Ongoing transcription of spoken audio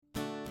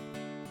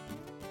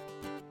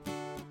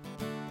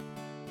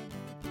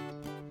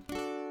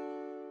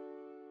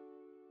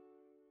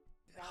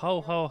Ho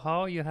ho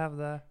ho! You have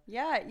the.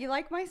 Yeah, you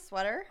like my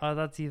sweater? Oh,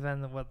 that's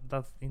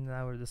in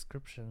our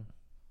description.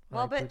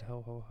 Well, but put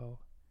ho ho ho.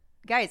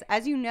 guys,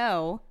 as you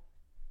know,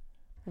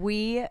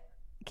 we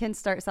can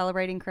start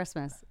celebrating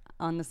Christmas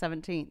on the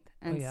 17th.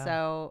 And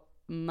so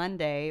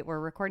Monday, we're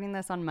recording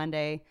this on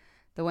Monday,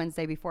 the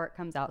Wednesday before it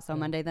comes out. So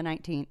Monday the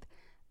 19th.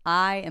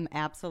 I am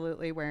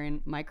absolutely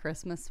wearing my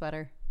Christmas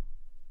sweater,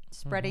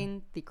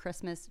 spreading the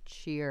Christmas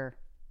cheer.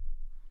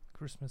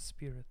 Christmas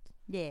spirit.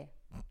 Yeah.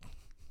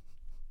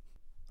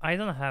 I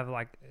don't have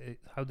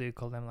how do you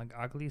call them,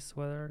 ugly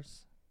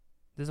sweaters?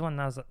 This one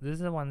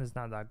is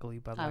not ugly,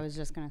 but I was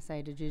just gonna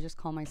say, did you just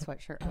call my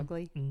sweatshirt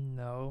ugly?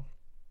 No.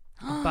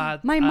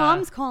 But my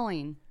mom's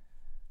calling.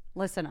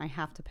 Listen, I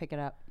have to pick it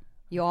up.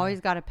 You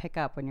always got to pick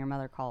up when your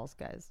mother calls,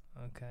 guys.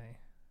 Okay.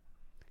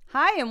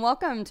 Hi, and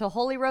welcome to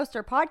Holy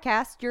Roaster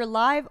Podcast. You're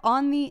live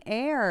on the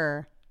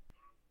air.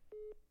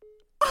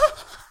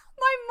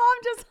 My mom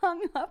just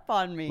hung up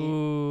on me.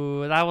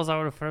 Ooh, that was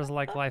our first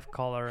live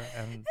caller,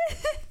 and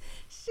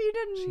she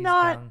she's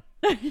not.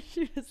 Gone.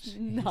 She was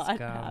not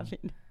having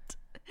it.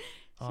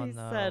 She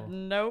no. said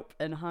nope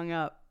and hung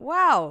up.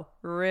 Wow,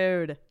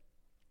 rude.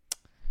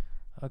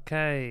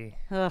 Okay.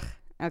 Ugh.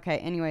 Okay.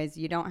 Anyways,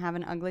 you don't have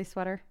an ugly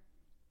sweater?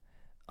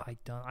 I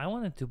don't. I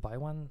wanted to buy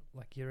one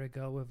a year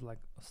ago with a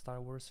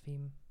Star Wars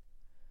theme.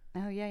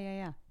 Oh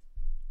yeah.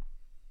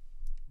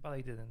 But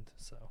I didn't.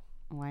 So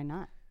why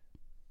not?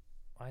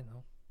 I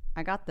know.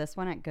 I got this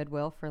one at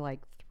Goodwill for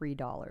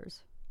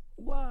 $3.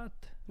 What?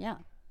 Yeah.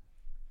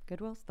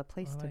 Goodwill's the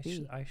place to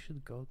be. I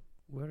should go.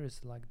 Where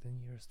is the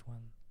nearest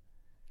one?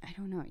 I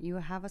don't know. You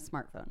have a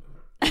smartphone.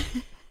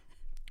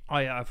 Oh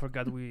yeah, I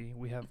forgot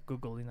we have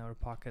Google in our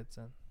pockets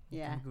and we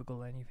can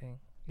Google anything.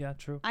 Yeah,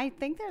 true. I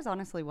think there's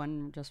honestly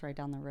one just right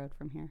down the road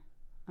from here.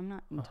 I'm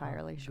not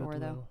entirely sure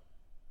though.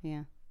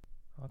 Yeah.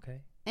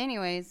 Okay.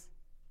 Anyways,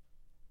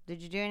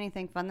 did you do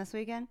anything fun this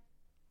weekend?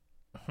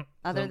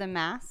 Other than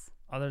mass?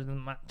 Other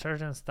than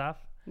church and stuff?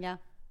 Yeah.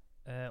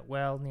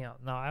 Well, yeah.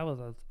 No, I was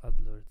at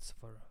Lourdes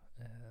for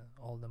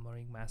all the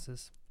morning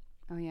masses.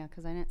 Oh yeah,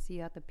 because I didn't see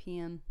you at the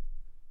PM.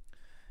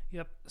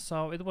 Yep.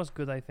 So it was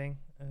good, I think.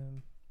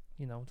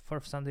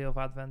 Fourth Sunday of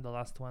Advent, the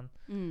last one.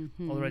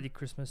 Mm-hmm. Already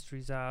Christmas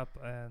trees up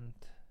and,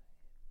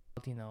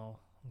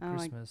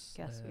 Christmas.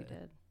 I guess we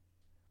did.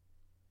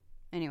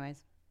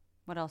 Anyways,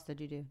 what else did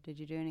you do? Did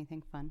you do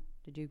anything fun?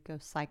 Did you go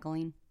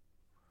cycling?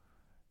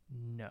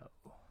 No.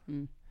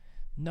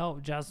 No,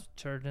 just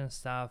church and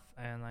stuff,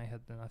 and I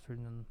had an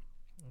afternoon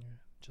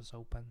just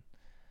open.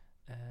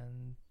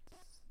 And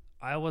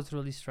I was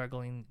really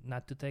struggling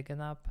not to take a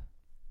nap.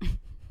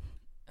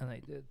 And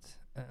I did.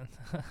 And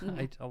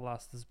I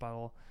lost this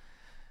battle.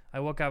 I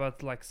woke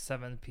up at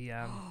 7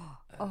 p.m.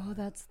 Oh,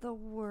 that's the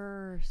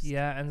worst.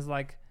 Yeah, and it's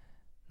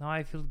now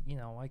I feel,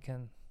 I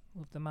can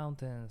move the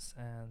mountains.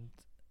 And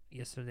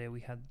yesterday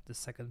we had the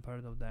second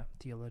part of the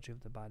Theology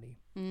of the Body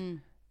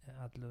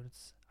at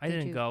Lourdes. I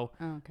didn't go.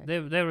 Oh, okay.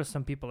 There were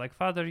some people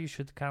Father, you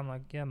should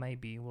come. Yeah,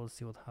 maybe. We'll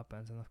see what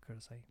happens. And of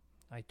course,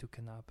 I took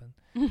a nap.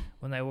 And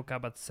when I woke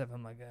up at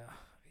 7,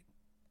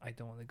 I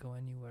don't want to go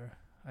anywhere.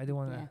 I don't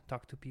want to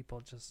talk to people.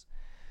 Just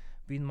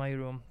be in my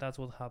room. That's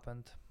what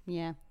happened.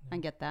 Yeah, I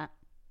get that.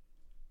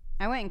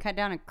 I went and cut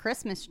down a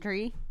Christmas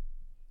tree,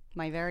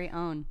 my very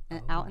own,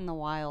 out in the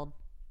wild.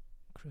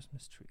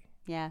 Christmas tree.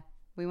 Yeah,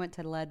 we went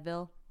to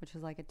Leadville, which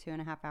is a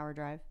 2.5 hour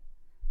drive.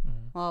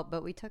 Mm-hmm. Well,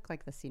 but we took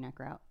the scenic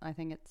route. I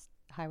think it's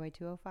Highway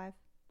 205.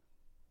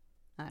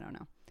 I don't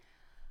know.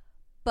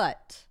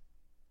 But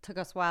took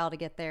us a while to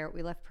get there.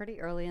 We left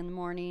pretty early in the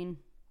morning,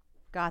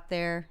 got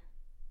there,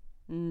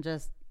 and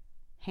just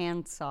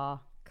handsaw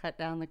cut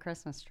down the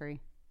Christmas tree.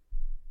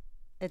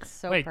 It's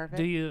so perfect.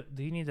 Do you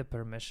need a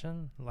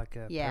permission, a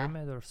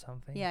permit or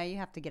something? Yeah, you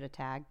have to get a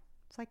tag.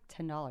 It's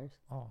 $10.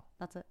 Oh,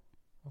 that's it.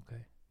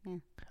 Okay. Yeah.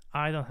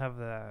 I don't have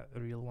the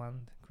real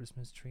one, the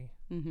Christmas tree,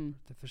 the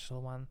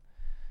artificial one,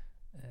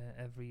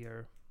 every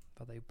year,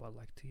 but I bought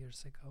 2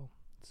 years ago,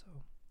 so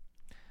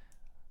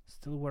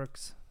still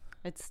works.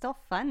 It's still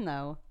fun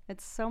though.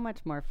 It's so much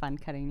more fun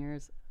cutting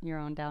your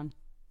own down.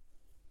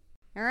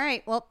 All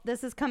right. Well,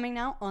 this is coming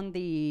out on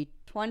the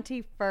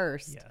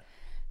 21st. Yeah.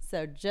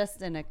 So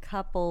just in a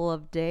couple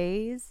of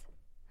days,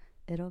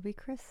 it'll be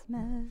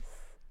Christmas.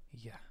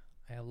 Yeah,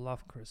 I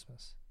love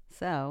Christmas.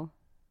 So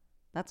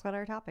that's what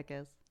our topic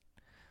is.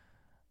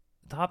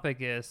 Topic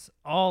is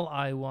all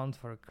I want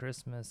for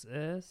Christmas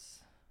is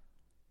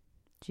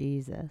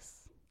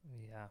Jesus.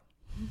 Yeah.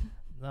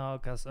 No,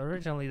 because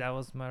originally that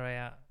was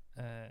Mariah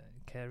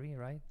Carey,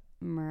 right?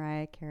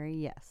 Mariah Carey,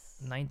 yes.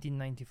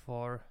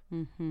 1994.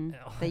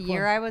 The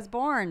year I was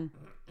born.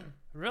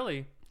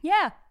 Really?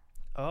 Yeah.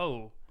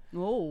 Oh.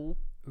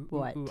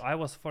 What? I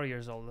was 4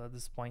 years old at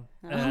this point.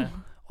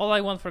 All I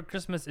want for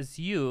Christmas is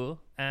you,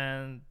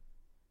 and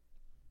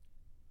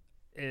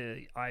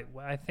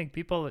I think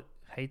people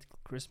hate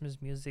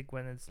Christmas music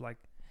when it's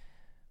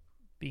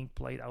being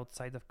played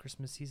outside of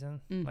Christmas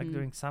season,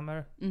 during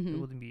summer. It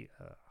wouldn't be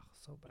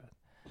so bad.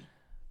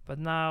 But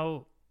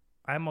now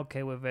I'm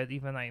okay with it.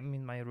 Even I'm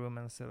in my room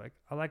and say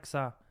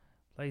Alexa,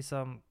 play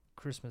some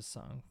Christmas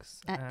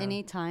songs. At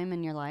any time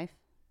in your life?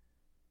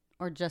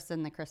 Or just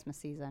in the Christmas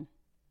season?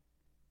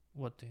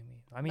 What do you mean?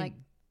 I mean... Like,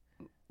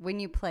 when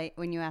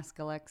you ask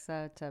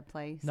Alexa to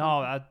play something?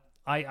 No,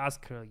 I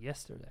asked her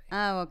yesterday.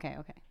 Oh, okay.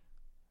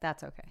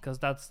 That's okay. Because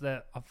that's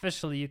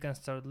officially you can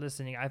start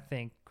listening, I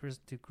think,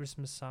 to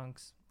Christmas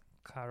songs,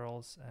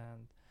 carols,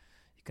 and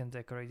you can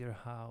decorate your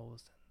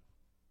house and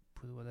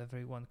put whatever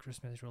you want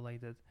Christmas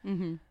related.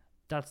 Mm-hmm.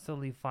 That's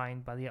totally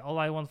fine. But yeah, all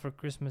I want for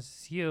Christmas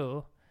is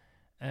you.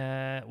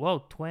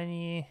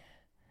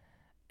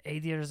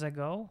 28 years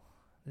ago,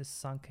 this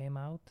song came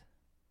out.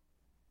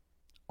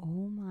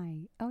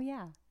 Oh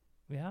yeah.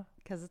 Yeah.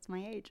 Because it's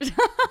my age.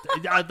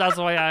 That's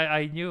why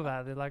I knew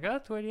that. They're like,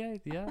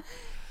 28, yeah.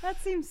 That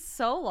seems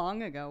so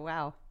long ago.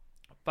 Wow.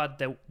 But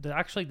the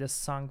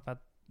song,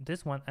 but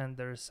this one and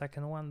the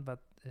second one,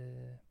 but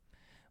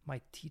my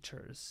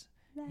teachers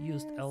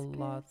used a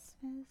lot.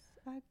 Christmas,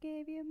 I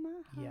gave you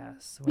my heart.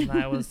 Yes, when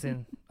I was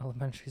in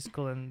elementary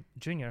school and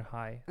junior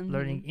high,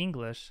 learning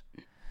English,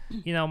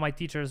 my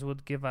teachers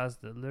would give us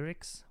the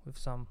lyrics with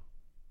some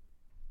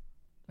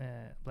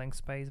blank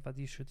space that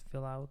you should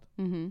fill out.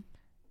 Mm-hmm.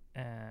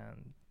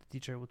 And the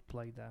teacher would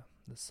play the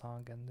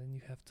song, and then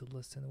you have to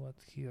listen what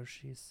he or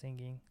she is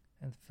singing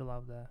and fill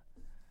out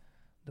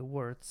the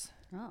words.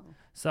 Oh.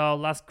 So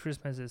Last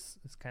Christmas is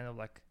kind of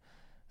like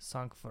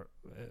song for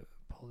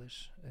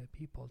Polish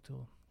people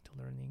to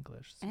learn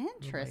English.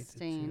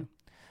 Interesting.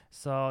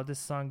 So this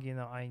song,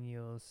 I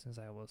knew since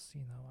I was,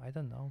 I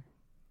don't know,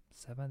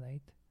 7,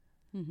 8.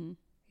 Mm-hmm.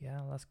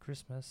 Yeah, Last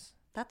Christmas.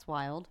 That's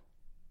wild.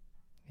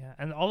 Yeah,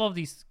 and all of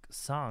these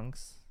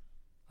songs,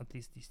 at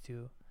least these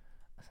two,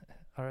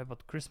 are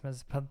about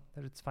Christmas, but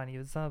it's funny,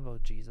 it's not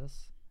about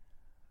Jesus.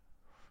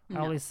 No.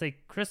 I always say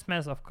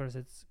Christmas, of course,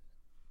 it's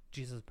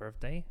Jesus'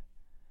 birthday,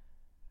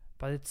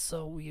 but it's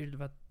so weird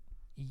that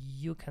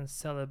you can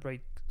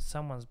celebrate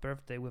someone's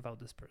birthday without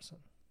this person.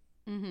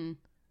 Mm-hmm.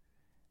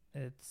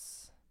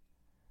 It's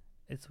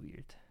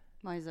weird.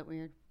 Why is it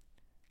weird?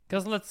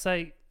 Because let's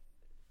say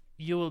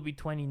you will be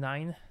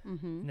 29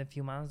 mm-hmm. in a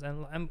few months,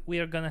 and we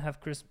are gonna have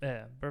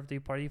birthday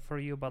party for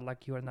you, but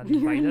like you are not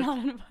invited. You're not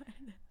invited.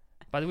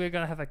 But we're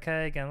gonna have a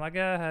cake and like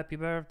a happy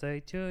birthday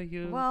to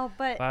you. Well,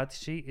 but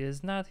she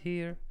is not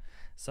here,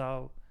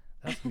 so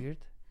that's weird.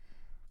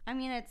 I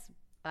mean,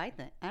 I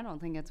don't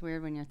think it's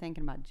weird when you're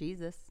thinking about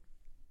Jesus,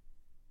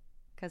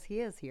 because he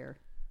is here.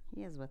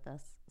 He is with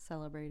us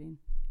celebrating.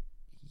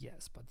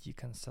 Yes, but you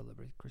can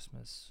celebrate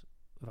Christmas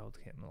without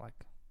him,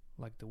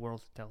 like the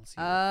world tells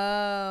you.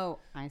 Oh,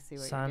 I see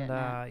what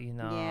Santa, you're getting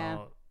at. Yeah.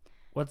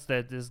 What's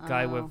that? This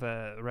guy with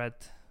a red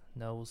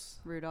nose.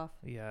 Rudolph.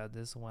 Yeah,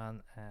 this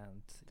one,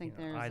 and I think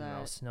I don't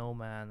know,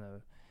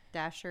 Snowman.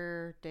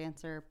 Dasher,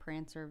 Dancer,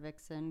 Prancer,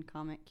 Vixen,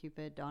 Comet,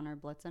 Cupid, Donner,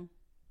 Blitzen.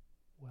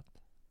 What?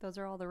 Those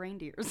are all the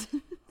reindeers.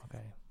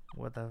 Okay,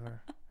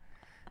 whatever.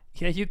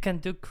 Yeah, you can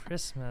do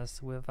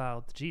Christmas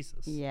without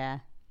Jesus. Yeah.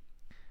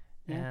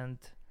 And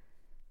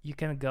you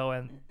can go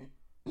and...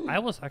 I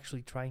was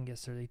actually trying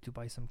yesterday to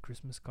buy some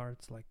Christmas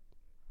cards, like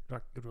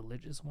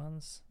religious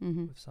ones,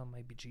 with some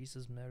maybe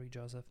Jesus, Mary,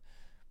 Joseph.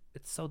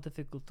 It's so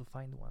difficult to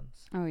find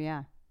ones. Oh,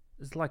 yeah.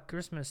 It's like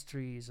Christmas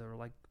trees or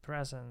like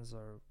presents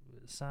or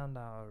Santa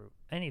or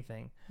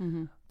anything,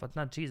 but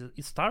not Jesus.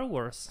 It's Star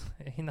Wars.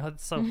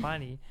 It's so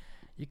funny.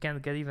 You can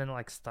get even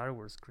like Star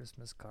Wars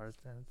Christmas cards,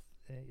 and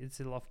it's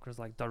of course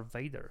like Darth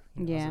Vader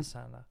as a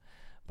Santa.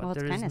 But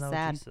there is no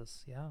sad.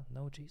 Jesus. Yeah,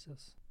 no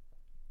Jesus.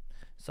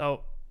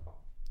 So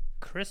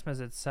Christmas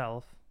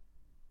itself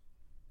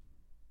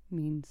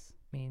means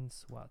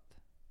what?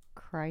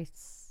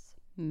 Christ's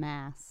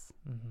Mass.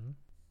 Mm-hmm.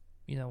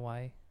 You know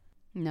why?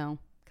 No,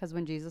 because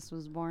when Jesus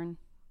was born.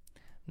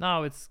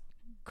 No, it's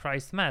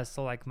Christ Mass.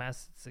 So like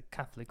Mass, it's a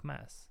Catholic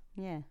Mass.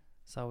 Yeah.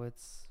 So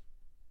it's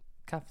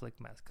Catholic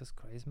Mass because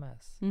Christ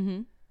Mass.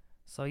 Mm-hmm.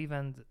 So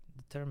even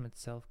the term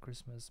itself,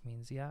 Christmas,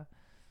 means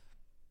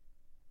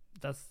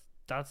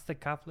that's the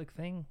Catholic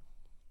thing.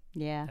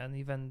 Yeah. And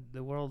even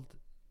the world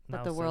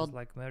now the world says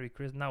like Merry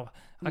Christmas. Now,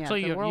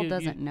 actually, the world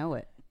doesn't know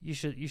it. You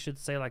should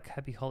say like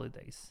Happy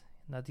Holidays,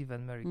 not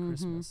even Merry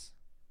Christmas.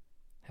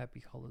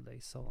 Happy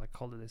Holidays. So like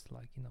holidays,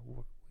 like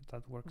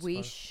that works.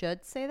 We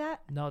should say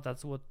that. No,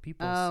 that's what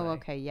people say. Oh,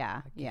 okay, yeah,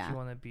 like yeah. If you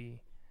want to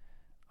be,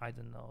 I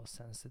don't know,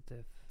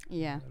 sensitive,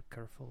 or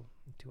careful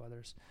to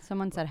others.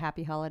 Someone said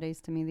Happy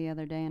Holidays to me the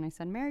other day, and I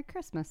said Merry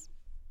Christmas.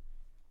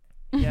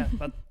 Yeah,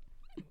 but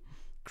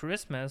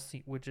Christmas,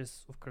 which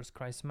is of course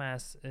Christ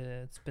Mass,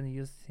 it's been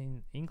used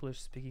in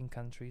English-speaking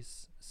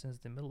countries since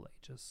the Middle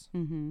Ages.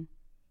 Mm-hmm.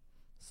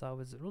 So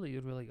it's really,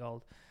 really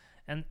old.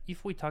 And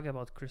if we talk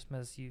about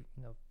Christmas,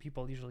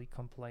 people usually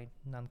complain,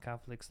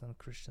 non-Catholics,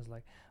 non-Christians,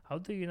 like, how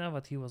do you know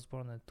that he was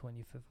born on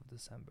 25th of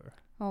December?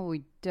 Oh,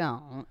 we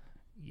don't.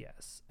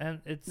 Yes,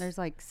 and there's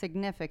like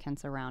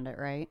significance around it,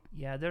 right?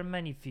 Yeah, there are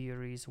many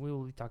theories. We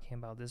will be talking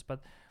about this,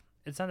 but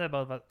it's not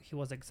about that he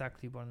was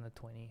exactly born on the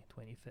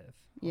 25th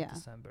of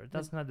December.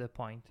 That's not the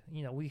point.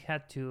 We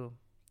had to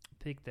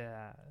pick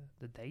the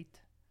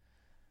date,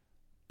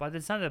 but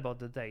it's not about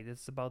the date.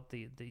 It's about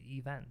the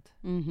event.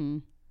 Mm-hmm.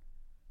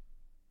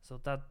 So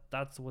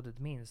that's what it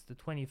means. The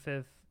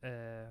 25th,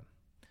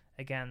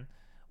 again,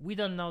 we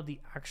don't know the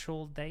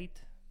actual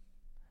date,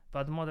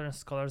 but modern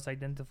scholars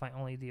identify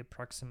only the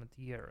approximate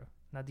year,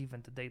 not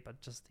even the date,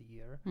 but just the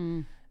year.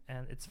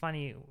 And it's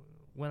funny,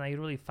 when I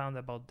really found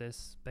about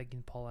this back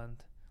in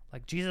Poland,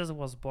 like Jesus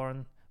was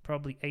born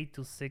probably 8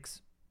 to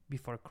 6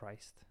 before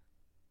Christ.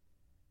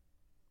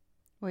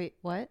 Wait,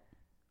 what?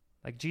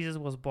 Like Jesus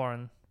was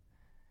born,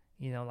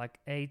 like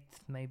 8,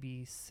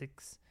 maybe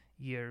 6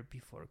 year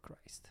before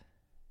Christ.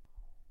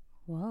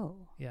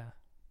 Whoa. Yeah.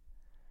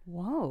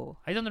 Whoa.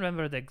 I don't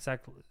remember the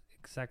exact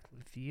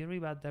theory,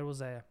 but there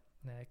was a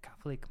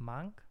Catholic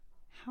monk.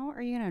 How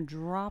are you gonna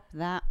drop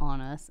that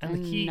on us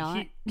and he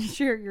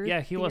share your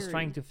he theory? was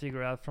trying to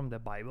figure out from the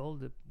Bible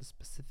the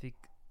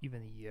specific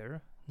even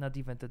year, not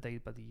even the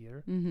date, but the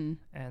year. Mm-hmm.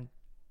 And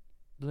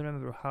don't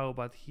remember how,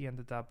 but he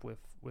ended up with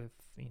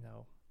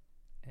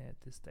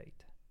this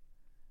date.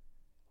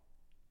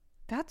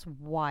 That's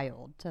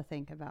wild to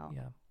think about.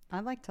 Yeah.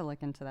 I'd like to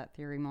look into that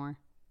theory more.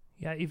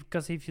 Yeah,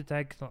 because if you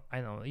take,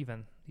 I know,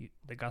 even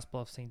the Gospel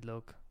of Saint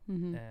Luke,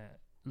 Mm-hmm.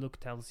 Luke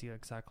tells you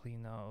exactly,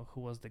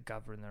 who was the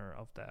governor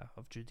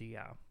of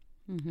Judea,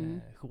 Mm-hmm.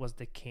 who was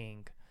the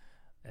king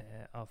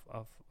of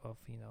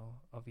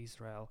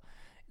Israel.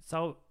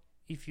 So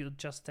if you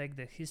just take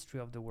the history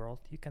of the world,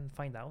 you can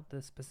find out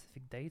the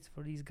specific dates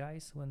for these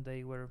guys when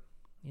they were,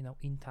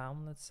 in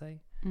town, let's say.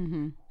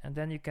 Mm-hmm. And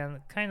then you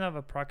can kind of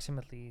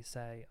approximately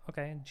say,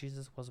 okay,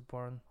 Jesus was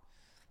born,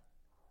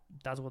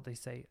 that's what they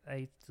say,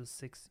 8 to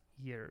 6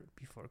 years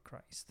before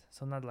Christ.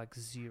 So not like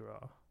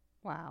 0.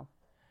 Wow.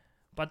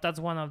 But that's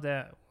one of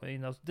the,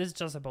 this is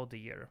just about the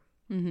year.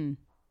 Mm-hmm.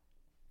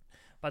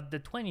 But the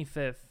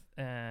 25th,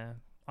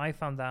 I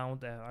found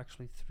out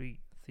actually 3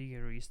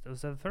 theories.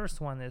 So the first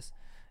one is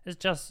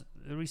just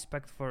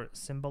respect for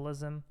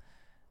symbolism.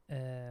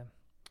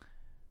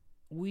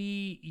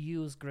 We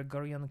use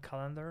Gregorian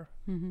calendar,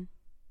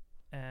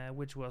 Mm-hmm.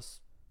 which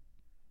was,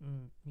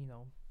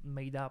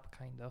 made up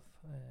kind of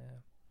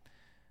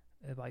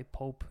by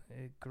Pope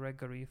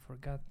Gregory.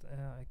 Forgot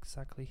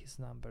exactly his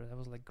number. That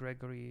was like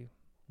Gregory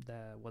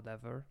the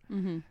whatever.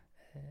 Mm-hmm.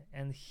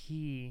 And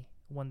he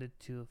wanted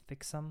to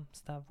fix some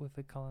stuff with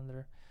the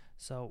calendar.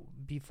 So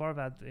before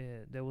that,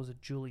 there was a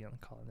Julian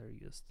calendar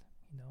used,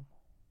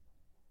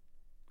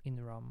 in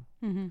Rome.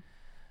 Mm-hmm.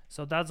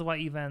 So that's why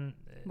even...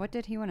 what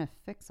did he want to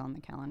fix on the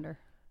calendar?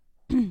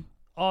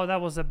 Oh, that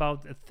was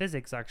about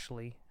physics,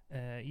 actually.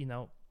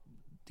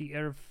 The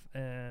Earth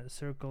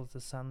circles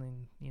the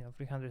sun in,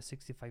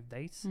 365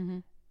 days. Mm-hmm.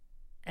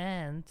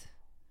 And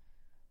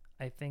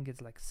I think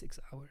it's like 6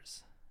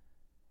 hours.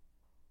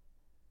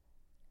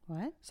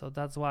 What? So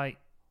that's why,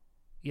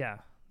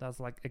 that's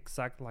like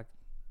exact, like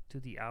to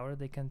the hour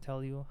they can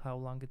tell you how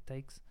long it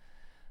takes.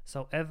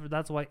 So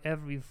that's why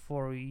every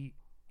 4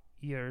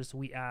 years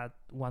we add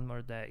 1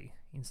 more day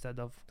instead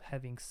of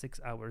having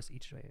 6 hours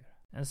each year.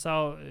 And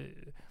so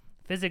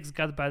physics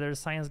got better,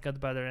 science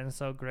got better, and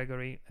so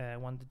Gregory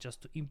wanted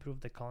just to improve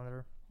the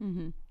calendar.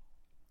 Mm-hmm.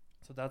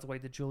 So that's why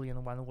the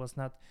Julian one was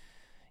not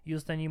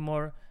used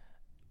anymore.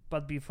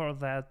 But before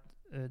that,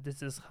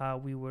 this is how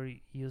we were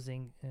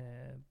using,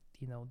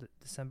 the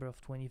December of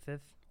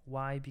 25th.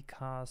 Why?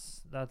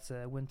 Because that's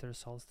a winter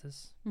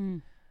solstice.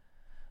 Mm.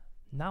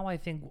 Now I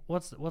think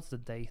what's the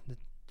day? The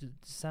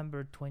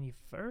December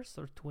 21st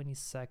or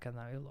 22nd?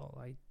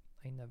 I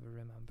never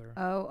remember.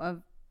 Oh,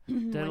 of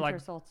winter like-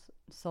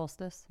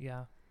 solstice.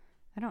 Yeah,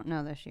 I don't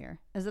know this year.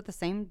 Is it the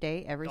same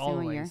day every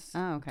single year? always.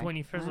 Oh, okay.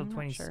 21st or I'm not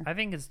 20th. sure. I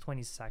think it's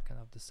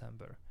 22nd of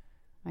December.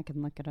 I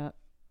can look it up.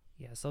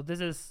 Yeah, so this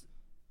is,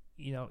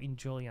 in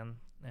Julian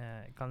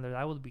calendar,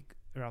 that would be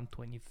around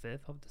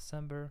 25th of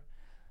December.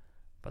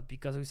 But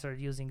because we started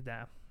using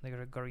the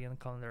Gregorian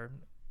calendar,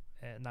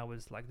 now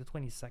it's like the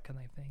 22nd,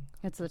 I think.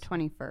 It's the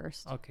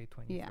 21st. Okay,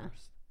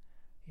 21st.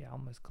 Yeah,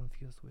 almost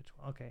confused which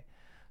one. Okay,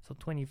 so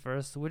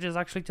 21st, which is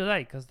actually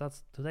today, because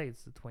that's today.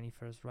 It's the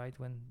 21st, right?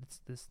 When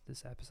this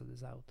episode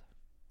is out.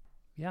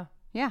 Yeah.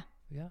 Yeah.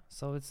 Yeah.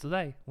 So it's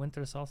today,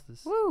 winter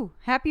solstice. Woo!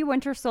 Happy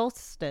winter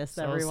solstice,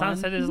 So everyone.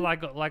 sunset is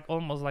like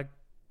almost like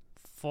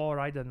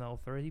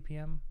 30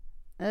 p.m.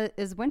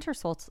 Is winter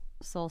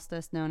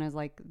solstice known as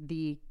like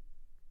the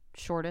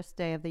shortest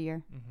day of the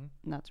year?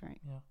 Mm-hmm. That's right.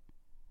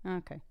 Yeah.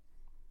 Okay.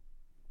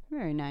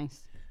 Very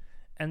nice.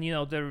 And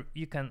there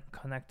you can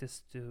connect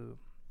this to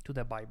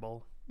the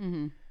Bible,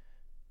 Mm-hmm.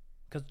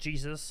 because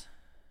Jesus,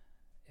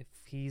 if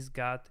he's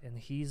God and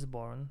he's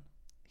born,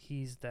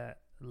 he's the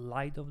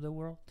light of the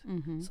world.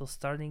 Mm-hmm. So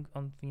starting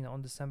on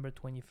December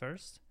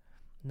 21st,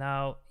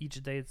 now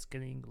each day it's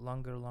getting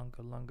longer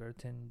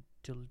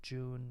till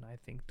June, I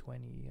think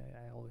 20.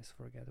 I always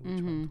forget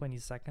which one,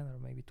 22nd or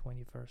maybe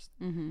 21st.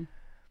 Mm-hmm.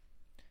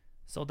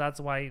 So that's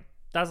why,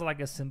 that's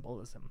like a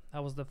symbolism.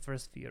 That was the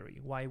first theory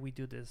why we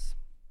do this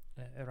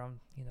around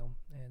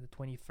the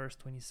 21st,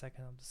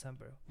 22nd of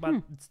December, but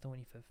it's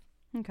 25th.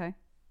 Okay.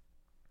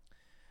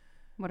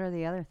 What are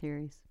the other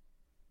theories?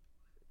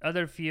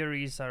 Other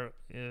theories are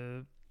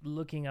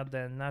looking at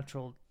the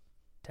natural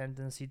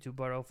tendency to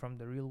borrow from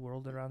the real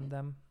world around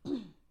them.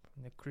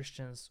 The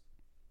Christians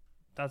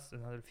that's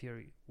another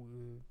theory.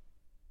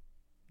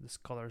 The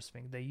scholars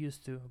think they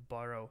used to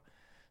borrow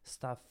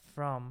stuff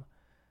from,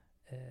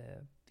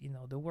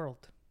 the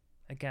world.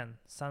 Again,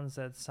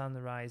 sunset,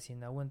 sunrise,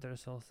 winter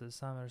solstice,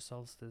 summer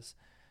solstice.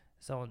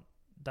 So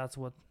that's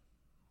what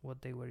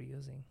they were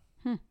using.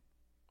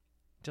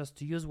 Just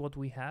to use what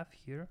we have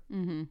here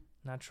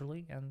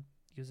naturally and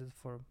use it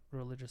for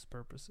religious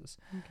purposes.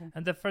 Okay.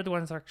 And the third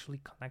one is actually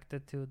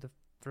connected to the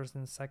first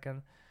and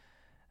second.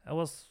 It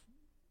was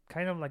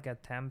kind of like an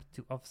attempt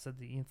to offset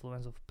the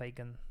influence of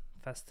pagan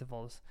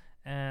festivals.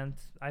 And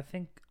I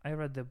think I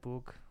read the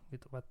book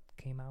with what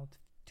came out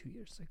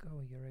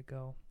a year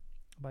ago,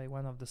 by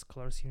one of the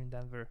scholars here in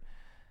Denver.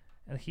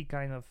 And he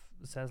kind of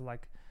says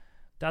like,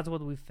 that's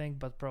what we think,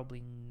 but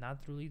probably not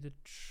really the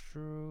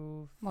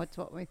truth. What's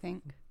what we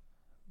think?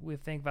 We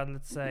think that,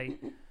 let's say,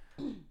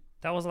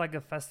 that was like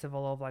a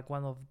festival of like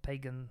one of the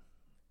pagan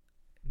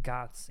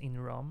gods in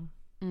Rome.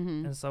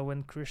 And so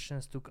when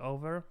Christians took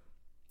over,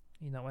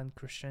 when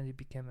Christianity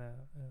became a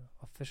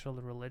official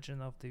religion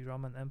of the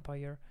Roman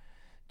Empire,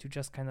 to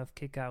just kind of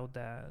kick out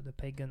the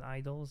pagan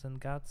idols and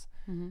gods,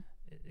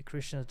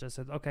 Christians just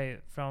said, okay,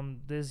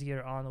 from this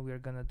year on, we're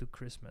going to do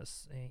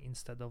Christmas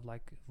instead of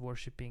like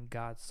worshiping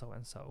God so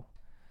and so.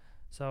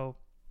 So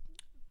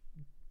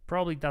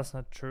probably that's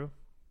not true.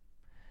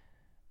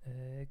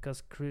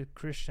 Because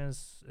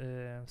Christians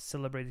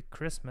celebrated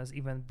Christmas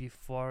even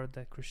before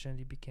the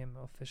Christianity became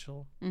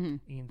official.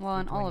 And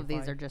all of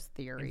these are just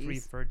theories. In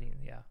 313,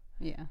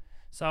 Yeah.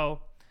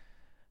 So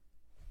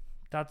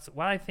that's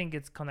why I think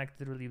it's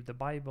connected really with the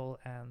Bible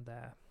and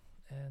the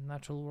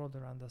natural world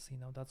around us.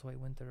 That's why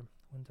winter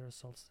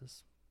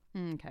solstice.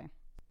 Okay.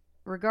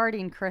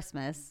 Regarding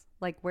Christmas,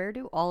 like where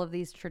do all of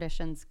these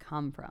traditions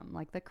come from?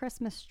 Like the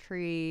Christmas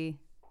tree,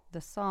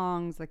 the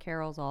songs, the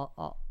carols,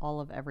 all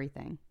of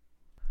everything.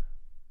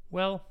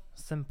 Well,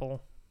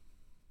 simple.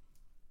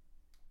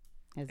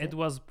 It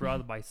was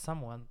brought by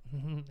someone.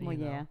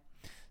 Yeah.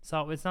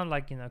 So it's not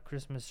like,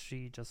 Christmas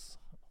tree just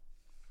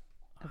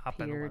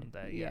happened one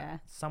day. Yeah.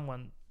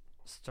 Someone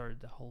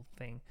started the whole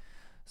thing.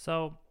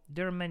 So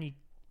there are many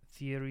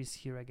theories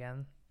here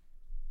again.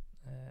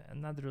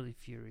 And not really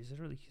theories,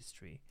 really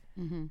history.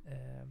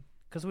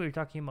 Because we were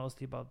talking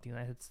mostly about the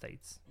United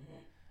States.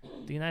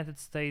 The United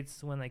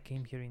States, when I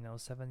came here,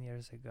 7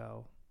 years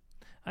ago,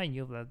 I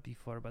knew that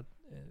before, but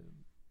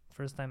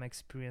first time I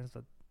experienced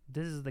that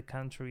this is the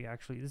country,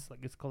 actually,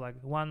 it's called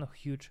like one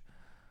huge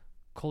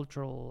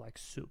cultural like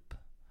soup.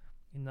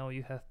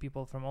 You have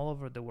people from all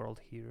over the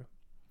world here,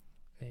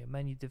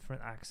 many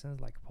different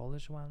accents, like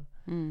Polish one,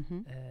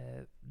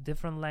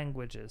 different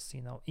languages.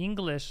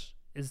 English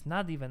is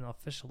not even an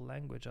official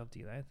language of the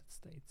United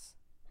States.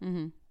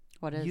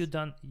 What is? You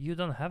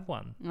don't have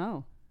one.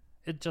 Oh.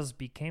 It just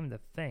became the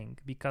thing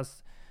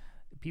because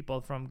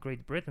people from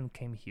Great Britain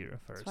came here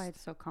first. That's why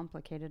it's so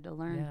complicated to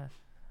learn. Yeah.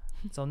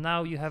 So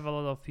now you have a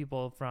lot of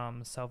people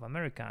from South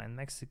America and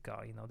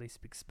Mexico, they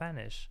speak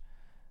Spanish.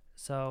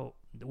 So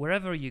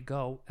wherever you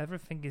go,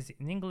 everything is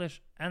in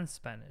English and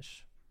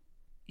Spanish.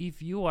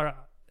 If you are,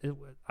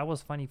 that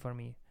was funny for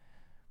me.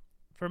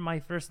 For my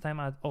first time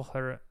at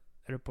O'Hare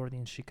Airport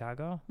in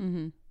Chicago,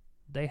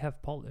 they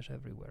have Polish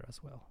everywhere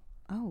as well.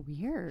 Oh,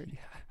 weird.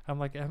 Yeah. I'm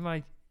like, am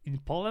I in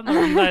Poland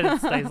or United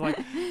States? Like,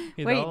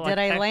 wait, did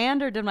I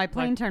land or did my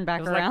plane turn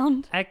back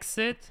around? Like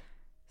exit,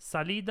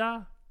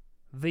 salida,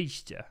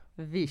 wyjście.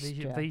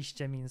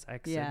 Wyjście means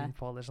exit in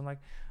Polish. I'm like,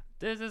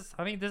 this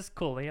is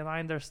cool, and I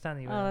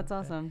understand you. Oh, that's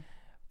awesome.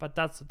 But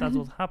that's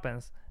what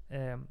happens.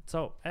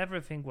 So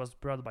everything was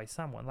brought by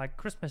someone, like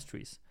Christmas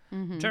trees.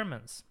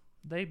 Germans,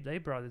 they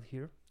brought it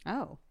here.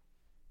 Oh.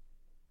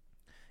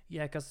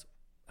 Yeah, because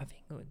I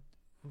think when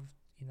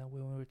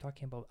we were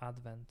talking about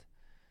Advent,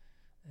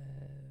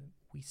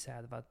 we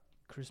said that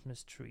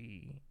Christmas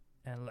tree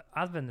and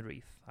Advent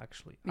wreath,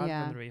 actually.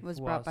 Advent wreath was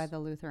brought by the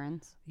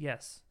Lutherans.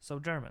 Yes, so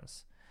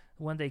Germans.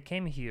 When they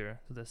came here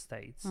to the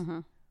States,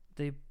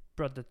 they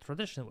brought the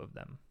tradition with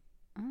them.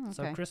 Oh, okay.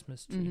 So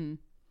Christmas tree,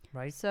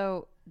 right?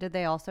 So did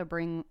they also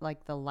bring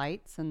like the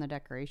lights and the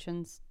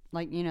decorations?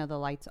 Like, the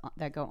lights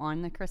that go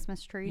on the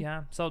Christmas tree?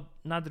 Yeah, so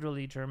not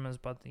really Germans,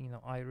 but,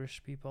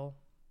 Irish people.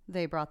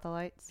 They brought the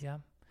lights? Yeah.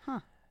 Huh.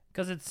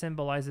 Because it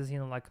symbolizes,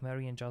 like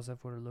Mary and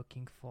Joseph were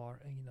looking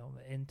for, an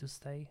inn to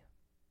stay.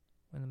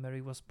 When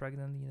Mary was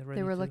pregnant,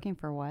 they were looking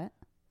for what?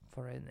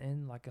 For an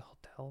inn, like a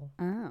hotel.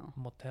 Oh.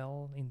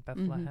 Motel in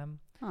Bethlehem.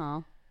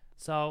 Oh.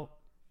 So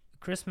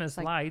Christmas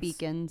like lights.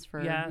 Beacons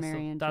for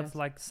Mary and that's Joseph.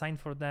 like sign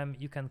for them.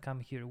 You can come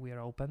here. We are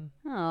open.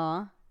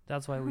 Aw.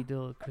 That's why we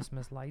do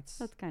Christmas lights.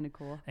 That's kind of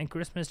cool. And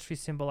Christmas tree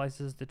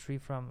symbolizes the tree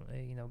from,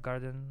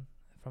 garden,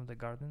 from the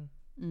garden,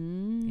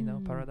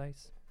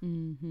 paradise.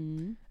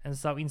 And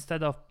so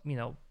instead of,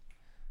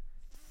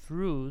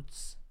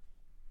 fruits,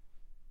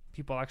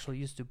 people actually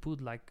used to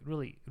put like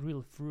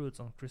real fruits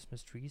on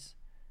Christmas trees.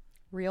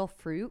 Real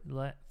fruit?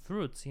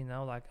 Fruits,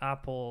 like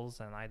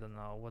apples and I don't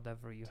know,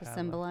 whatever you have. To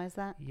symbolize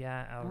that?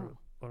 Yeah,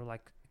 or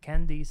like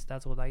candies.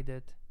 That's what I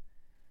did.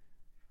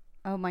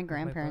 Oh, my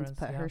grandparents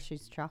put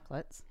Hershey's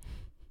chocolates.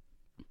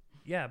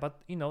 Yeah,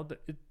 but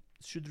it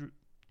should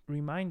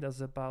remind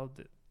us about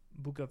the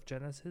book of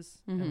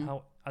Genesis and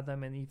how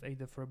Adam and Eve ate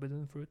the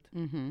forbidden fruit.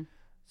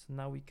 So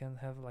now we can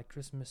have like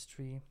Christmas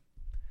tree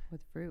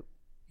with fruit.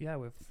 Yeah,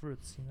 with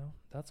fruits,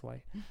 that's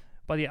why.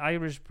 But the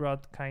Irish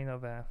brought kind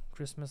of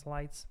Christmas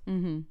lights.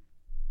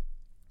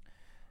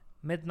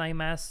 Midnight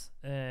Mass,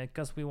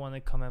 because we want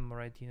to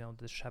commemorate,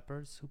 the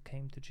shepherds who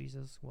came to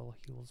Jesus while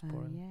he was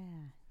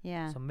born.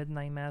 Yeah. So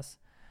Midnight Mass.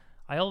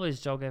 I always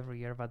joke every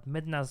year, but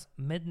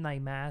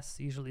Midnight Mass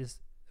usually is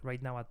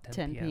right now at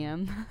 10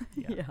 p.m.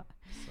 Yeah.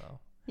 So.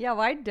 Yeah,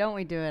 why don't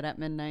we do it at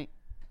midnight?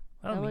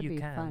 Well, that would you be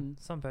can. Fun.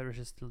 Some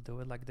parishes still do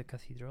it, like the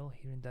cathedral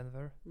here in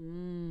Denver.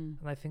 And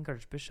I think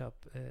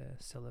Archbishop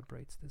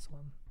celebrates this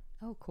one.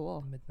 Oh,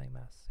 cool. Midnight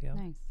Mass. Yeah.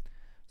 Nice.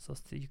 So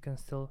you can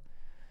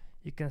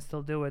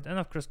still do it, and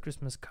of course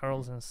Christmas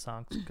carols and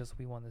songs because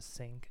we want to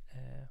sing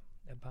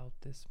about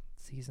this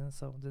season.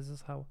 So this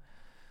is how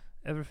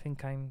everything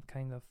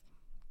kind of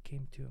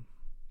came to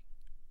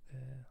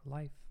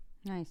life.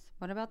 Nice.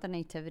 What about the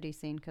nativity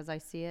scene? Because I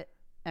see it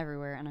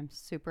everywhere, and I'm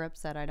super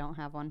upset I don't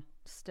have one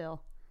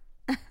still.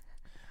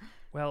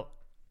 Well,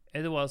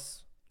 it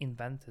was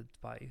invented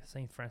by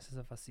Saint Francis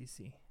of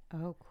Assisi.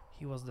 Oh, cool.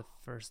 He was the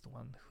first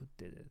one who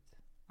did it.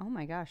 Oh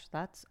my gosh,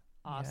 that's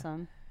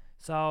awesome.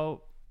 Yeah.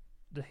 So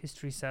the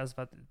history says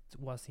that it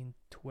was in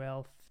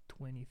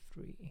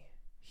 1223.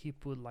 He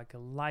put like a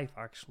live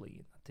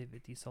actually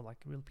nativity, so like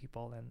real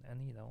people and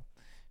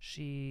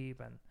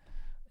sheep and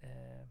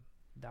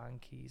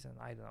donkeys and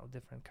I don't know,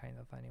 different kind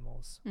of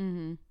animals.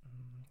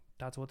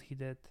 That's what he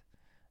did.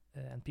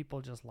 And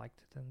people just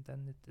liked it, and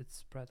then it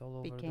spread all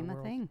over the world. Became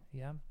a thing.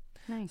 Yeah.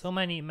 Nice. So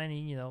many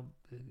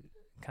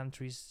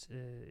countries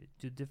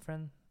do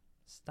different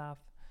stuff.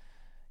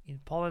 In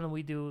Poland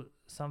we do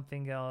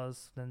something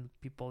else than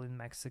people in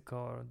Mexico,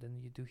 or than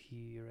you do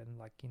here, and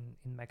like in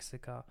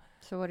Mexico.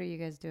 So what do you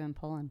guys do in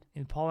Poland?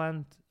 In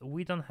Poland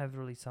we don't have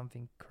really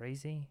something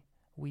crazy.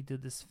 We do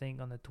this thing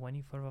on the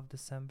 24th of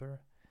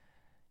December.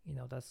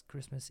 That's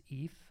Christmas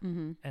Eve,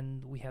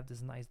 and we have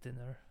this nice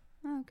dinner.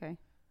 Oh, okay.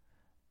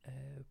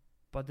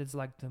 But it's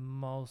like the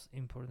most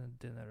important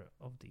dinner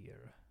of the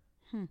year.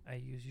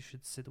 You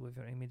should sit with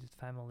your immediate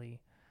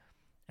family,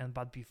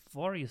 but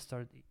before you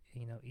start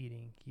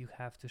eating, you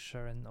have to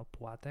share an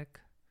opłatek,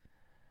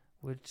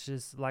 which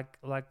is like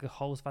a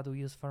host that we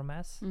use for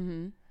mass.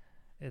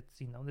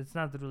 It's it's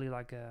not really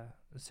like a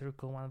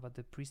circle one that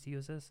the priest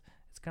uses.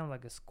 It's kind of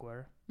like a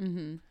square.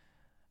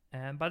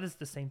 But it's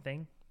the same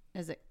thing.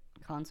 Is it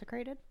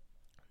consecrated?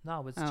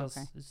 No,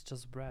 it's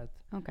just bread.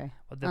 Okay.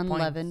 But the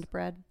unleavened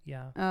bread?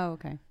 Yeah. Oh,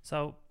 okay.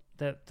 So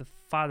the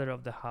father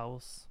of the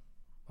house,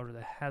 or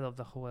the head of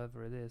the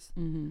whoever it is,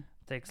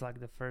 takes like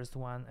the first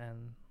one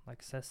and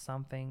like says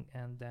something,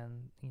 and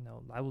then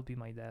I would be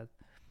my dad.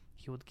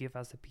 He would give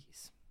us a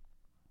piece.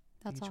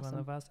 That's each awesome. one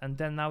of us, and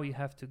then now you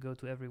have to go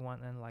to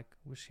everyone and like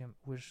wish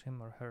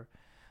him or her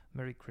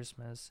Merry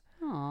Christmas.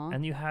 Aww.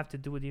 And you have to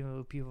do it even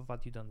with people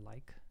that you don't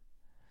like.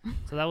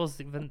 So that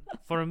was even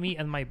for me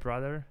and my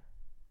brother.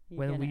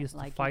 When we used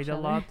to fight a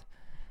lot,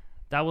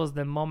 that was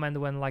the moment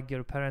when like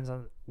your parents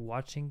are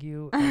watching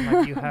you, and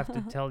like you have to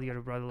tell your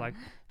brother like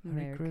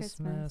Merry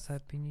Christmas,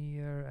 Happy New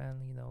Year,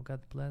 and God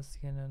bless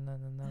you. No.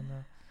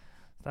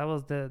 That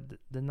was the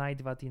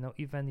night that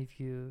even if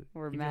you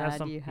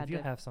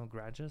have some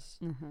grudges,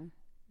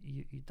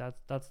 you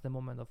that's the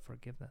moment of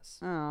forgiveness.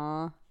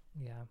 Aww.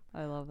 Yeah,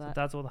 I love that.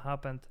 So that's what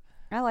happened.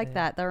 I like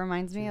that. That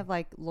reminds me of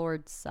like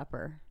Lord's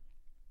Supper.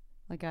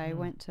 Like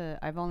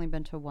I've only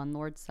been to one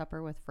Lord's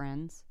Supper with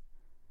friends.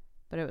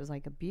 But it was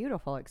like a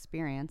beautiful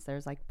experience.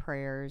 There's like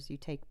prayers. You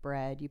take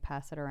bread, you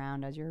pass it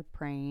around as you're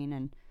praying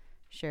and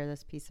share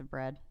this piece of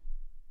bread.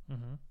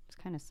 It's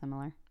kind of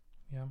similar.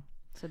 Yeah.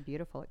 It's a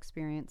beautiful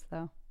experience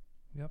though.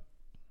 Yep.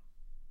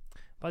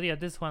 But yeah,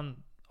 this one,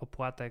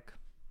 opłatek,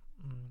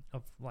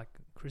 of like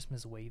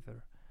Christmas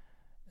waiver.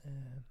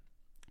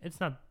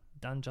 It's not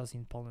done just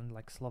in Poland,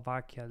 like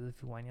Slovakia,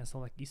 Lithuania, so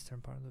like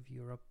eastern part of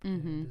Europe.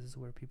 This is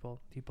where people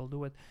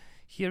do it.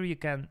 Here you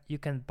can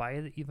buy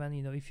it even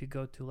if you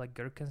go to like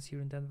Gherkins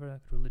here in Denver,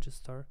 like religious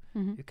store,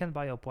 you can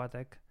buy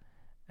opłatek,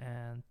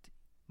 and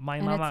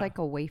mama. It's like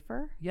a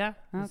wafer. Yeah,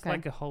 it's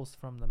like a host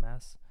from the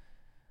mass.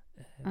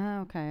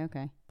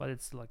 Okay. But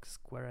it's like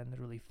square and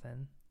really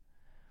thin.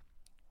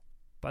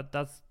 But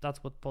that's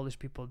what Polish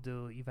people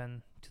do.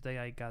 Even today,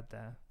 I got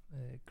the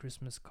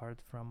Christmas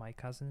card from my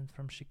cousin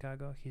from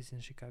Chicago. He's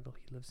in Chicago.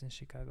 He lives in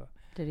Chicago.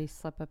 Did he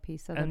slip a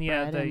piece of the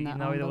bread in the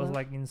envelope? It was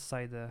like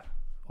inside the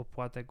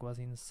opłatek was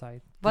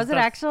inside. Was it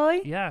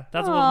actually? Yeah,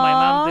 that's what my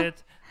mom did.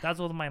 That's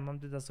what my mom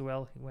did as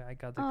well. When I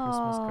got the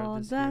Christmas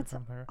card this year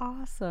from her.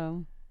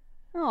 Awesome.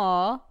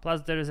 Aww.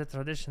 Plus, there is a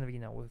tradition,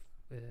 with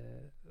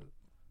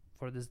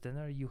for this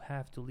dinner, you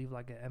have to leave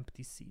like an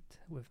empty seat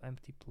with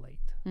empty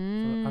plate for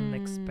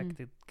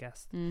unexpected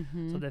guest.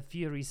 So the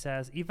theory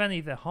says even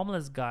if a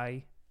homeless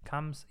guy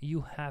comes,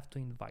 you have to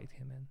invite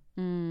him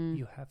in.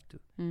 You have to,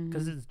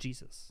 because it's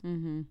Jesus.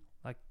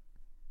 Like,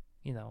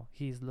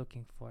 he's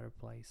looking for a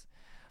place.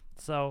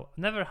 So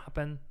never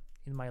happened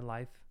in my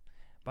life,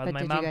 but my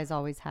did mom, you guys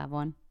always have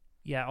one?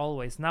 Yeah,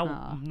 always.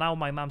 Now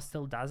my mom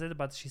still does it,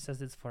 but she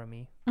says it's for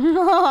me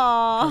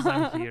Aww.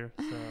 because I'm here.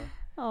 So.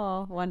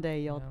 Oh, one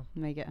day you'll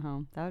make it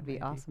home. That would be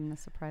awesome to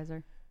surprise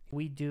her.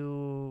 We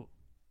do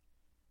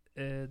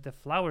the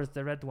flowers,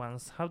 the red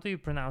ones. How do you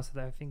pronounce it?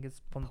 I think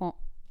it's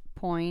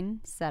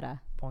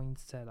poinsettia.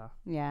 Poinsettia.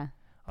 Yeah.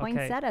 Okay.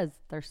 Poinsettias,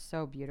 they're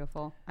so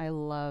beautiful. I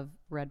love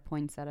red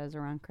poinsettias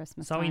around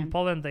Christmas So time. in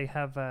Poland, they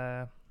have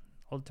a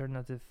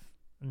alternative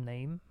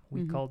name.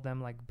 We call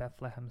them like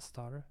Bethlehem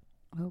Star.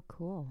 Oh,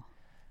 cool.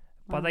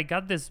 But I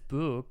got this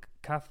book,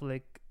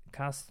 Catholic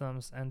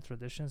Customs and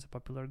Traditions, a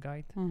popular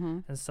guide.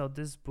 And so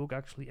this book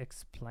actually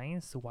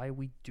explains why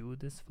we do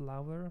this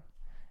flower.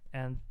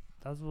 And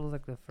that was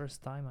like the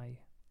first time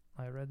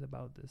I read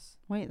about this.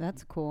 Wait,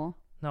 that's cool.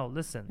 No,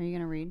 listen. Are you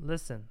going to read?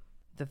 Listen.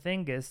 The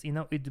thing is,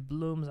 it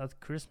blooms at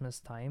Christmas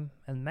time,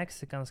 and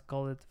Mexicans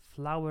call it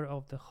Flower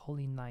of the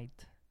Holy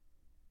Night.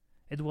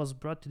 It was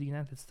brought to the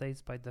United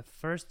States by the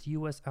first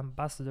U.S.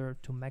 ambassador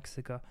to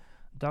Mexico,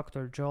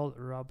 Dr. Joel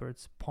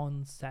Roberts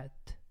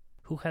Poinsett,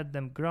 who had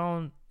them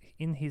grown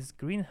in his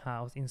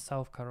greenhouse in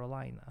South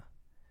Carolina.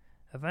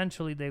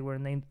 Eventually, they were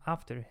named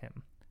after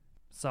him.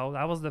 So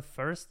that was the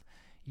first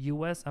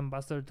U.S.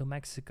 ambassador to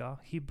Mexico.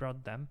 He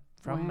brought them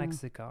from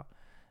Mexico,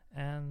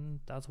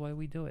 and that's why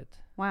we do it.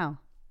 Wow.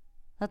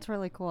 That's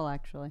really cool,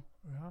 actually.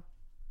 Yeah.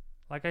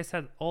 Like I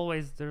said,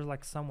 always there's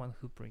like someone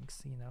who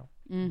brings,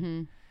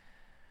 Mm-hmm.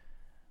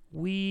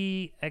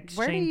 We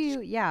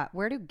exchange...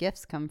 Where do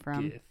gifts come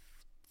from? Gifts.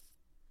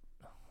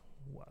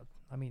 What?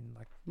 I mean,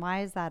 like...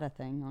 Why is that a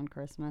thing on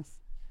Christmas?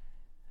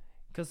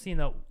 Because,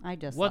 I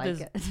just what like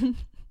is, it.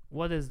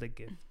 What is the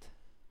gift?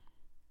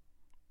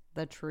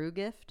 The true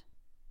gift?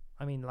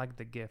 I mean, like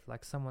the gift.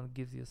 Like someone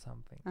gives you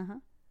something. Uh-huh.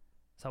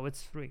 So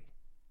it's free.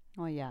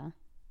 Oh, yeah.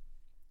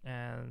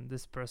 And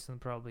this person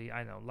probably,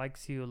 I know,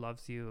 likes you,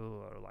 loves you,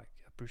 or like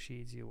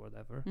appreciates you,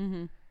 whatever.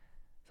 Mm-hmm.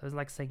 So it's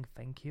like saying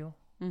thank you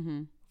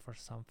for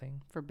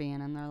something. For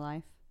being in their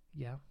life.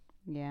 Yeah.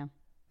 Yeah.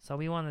 So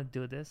we want to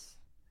do this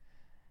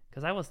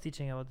because I was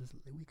teaching about this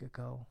a week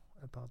ago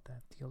about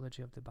that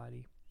theology of the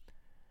body.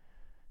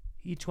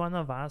 Each one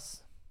of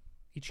us,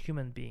 each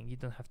human being, you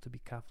don't have to be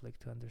Catholic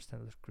to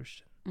understand as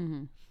Christian.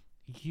 Mm-hmm.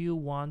 You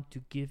want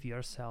to give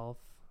yourself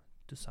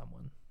to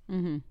someone.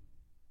 Mm-hmm.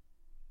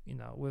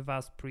 With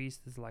us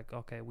priests, it's like,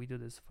 okay, we do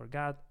this for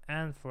God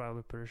and for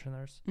our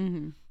parishioners.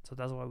 Mm-hmm. So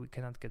that's why we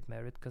cannot get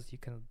married, because you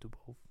cannot do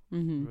both,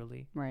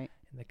 really, right,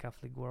 in the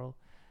Catholic world.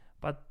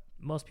 But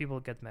most people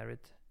get married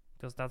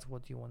because that's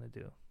what you want to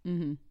do.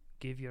 Mm-hmm.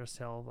 Give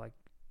yourself, like,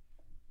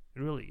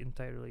 really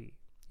entirely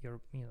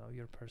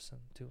your person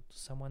to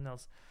someone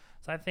else.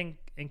 So I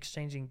think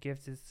exchanging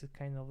gifts is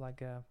kind of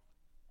like a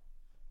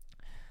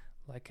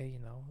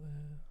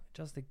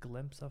just a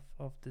glimpse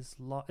of this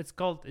law. It's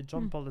called,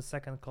 John Paul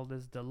II called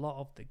this the law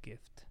of the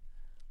gift.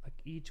 Like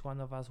each one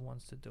of us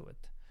wants to do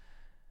it.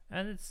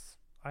 And it's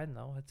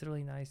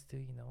really nice to,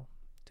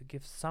 to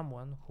give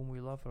someone whom we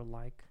love or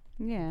like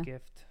a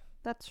gift.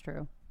 That's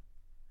true.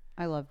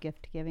 I love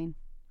gift giving.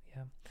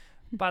 Yeah.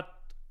 But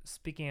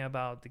speaking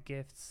about the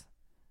gifts,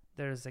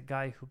 there's a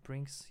guy who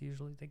brings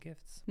usually the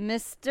gifts.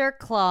 Mr.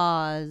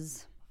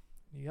 Claus.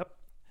 Yep.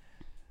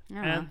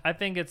 And I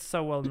think it's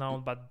so well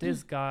known, but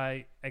this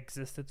guy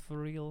existed for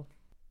real.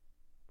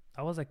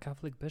 I was a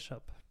Catholic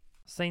bishop.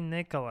 Saint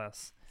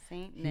Nicholas.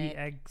 Saint Nick.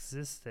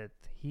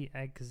 He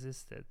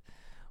existed.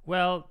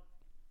 Well,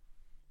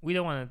 we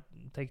don't want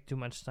to take too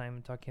much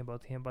time talking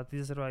about him, but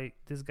this guy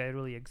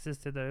really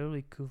existed. There are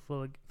really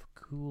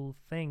cool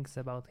things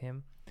about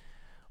him.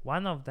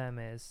 One of them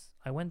is,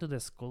 I went to the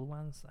school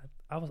once.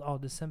 I was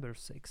December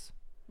 6th,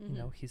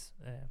 his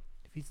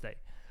feast day.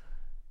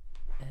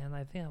 And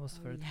I think I was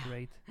third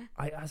grade.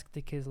 I asked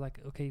the kids, like,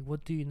 okay,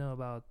 what do you know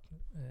about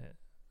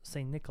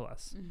Saint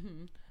Nicholas?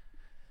 Mm-hmm.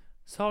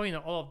 So,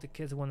 all of the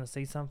kids want to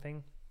say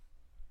something.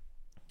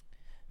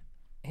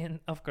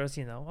 And of course,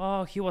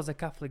 he was a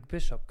Catholic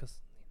bishop,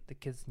 because the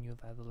kids knew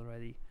that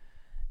already.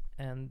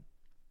 And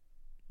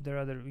there are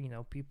other,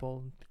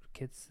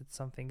 kids said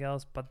something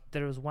else. But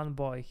there was one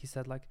boy, he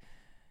said, like,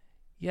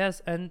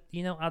 yes, and,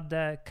 at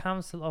the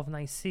Council of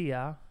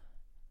Nicaea,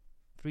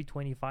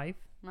 325,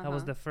 that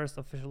was the first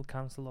official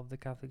council of the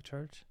Catholic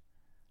Church.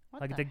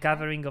 Like the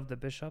gathering of the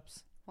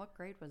bishops. What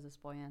grade was this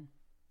boy in?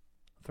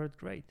 Third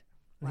grade.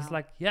 Wow. He's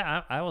like,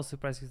 I was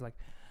surprised. He's like,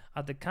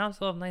 at the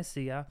Council of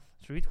Nicaea,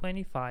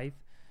 325,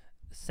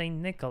 Saint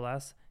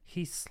Nicholas,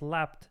 he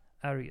slapped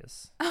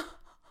Arius.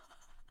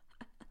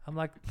 I'm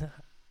like,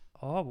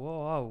 oh,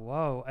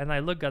 whoa. And I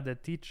look at the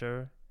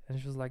teacher, and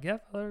she was like, yeah,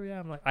 Father, yeah.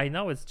 I'm like, I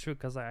know it's true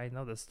because I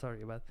know the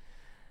story, but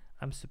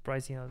I'm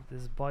surprised,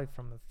 this boy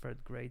from a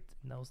third grade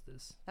knows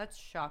this. That's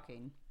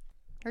shocking.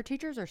 Our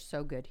teachers are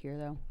so good here,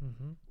 though.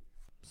 Mm-hmm.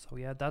 So,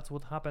 yeah, that's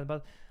what happened.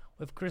 But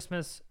with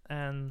Christmas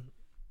and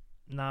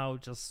now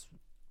just,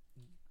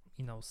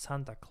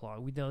 Santa Claus,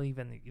 we don't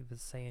even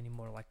say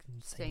anymore like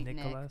Saint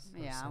Nicholas.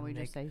 Yeah, we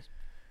just say.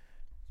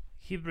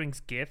 He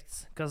brings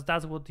gifts because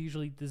that's what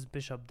usually this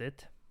bishop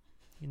did.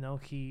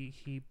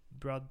 He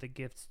brought the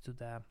gifts to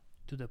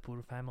the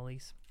poor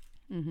families.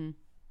 Mm-hmm.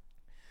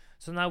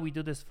 So now we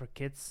do this for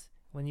kids.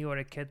 When you were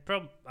a kid,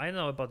 I don't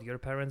know about your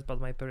parents,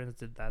 but my parents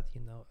did that.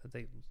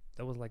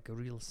 That was like a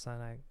real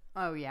Santa.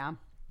 Oh yeah.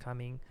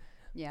 Coming.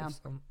 Yeah.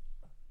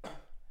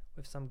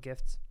 With some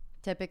gifts.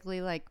 Typically,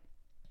 like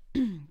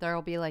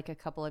there'll be like a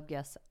couple of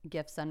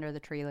gifts under the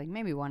tree, like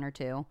maybe one or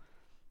two,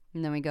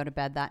 and then we go to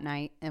bed that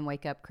night and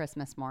wake up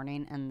Christmas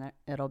morning, and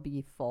it'll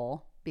be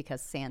full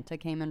because Santa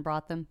came and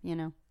brought them.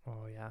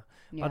 Oh yeah.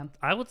 But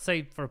I would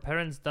say for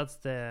parents, that's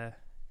the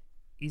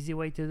easy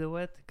way to do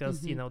it, because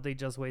they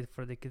just wait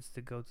for the kids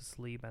to go to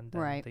sleep, and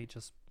then they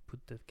just put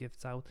the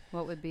gifts out.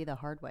 What would be the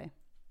hard way?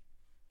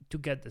 To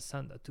get the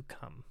Santa to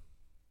come.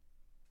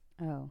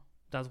 Oh.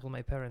 That's what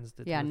my parents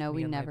did. Yeah, no, me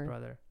we and never. My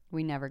brother.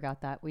 We never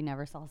got that. We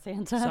never saw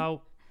Santa.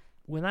 So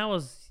when I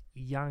was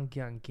young,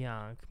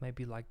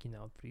 maybe like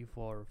 3,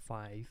 4,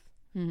 5,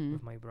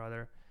 with my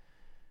brother,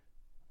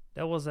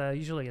 there was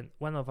usually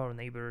one of our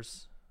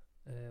neighbors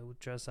would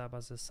dress up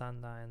as a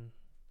Santa and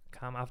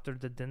come after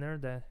the dinner,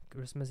 the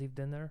Christmas Eve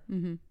dinner,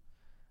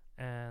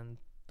 and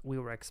we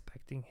were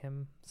expecting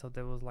him. So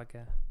there was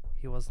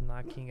he was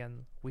knocking,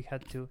 and we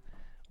had to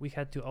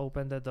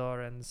open the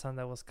door, and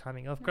Santa was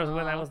coming. Of course,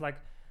 when I was like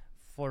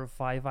 4 or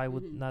 5, I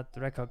would not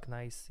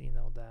recognize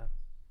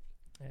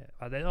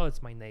but I know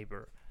it's my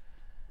neighbor.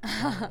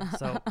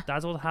 So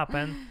that's what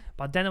happened.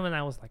 But then when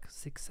I was like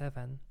 6,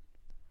 7,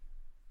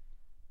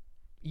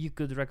 you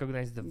could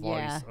recognize the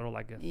voice or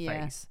like a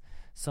face.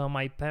 So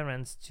my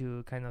parents,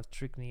 to kind of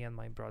trick me and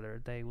my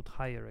brother, they would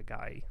hire a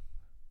guy.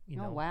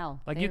 Oh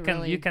wow! Like you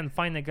can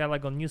find a guy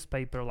like on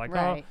newspaper, like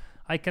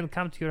I can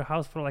come to your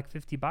house for like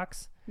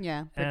 $50.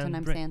 Yeah, pretend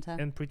I'm Santa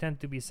and pretend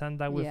to be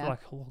Santa with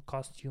like whole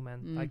costume,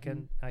 and I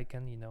can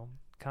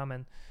come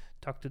and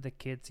talk to the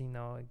kids,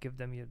 give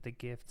them the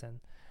gifts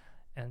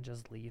and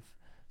just leave.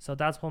 So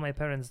that's what my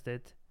parents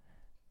did.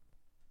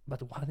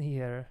 But one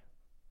year,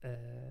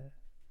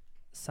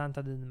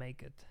 Santa didn't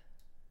make it.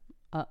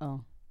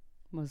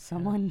 Was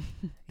someone?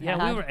 Yeah,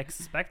 we were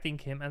expecting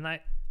him, and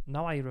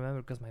now I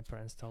remember because my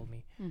parents told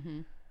me.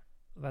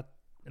 But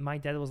my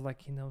dad was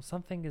like,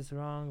 something is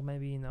wrong.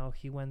 Maybe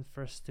he went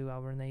first to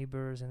our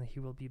neighbors, and he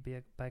will be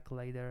back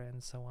later,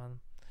 and so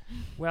on.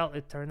 Well,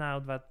 it turned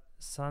out that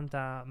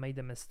Santa made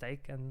a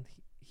mistake, and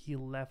he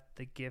left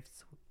the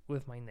gifts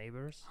with my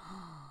neighbors.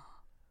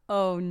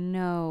 Oh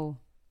no!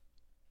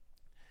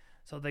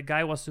 So the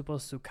guy was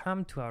supposed to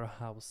come to our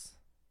house,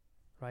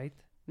 right?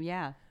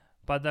 Yeah.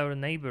 But our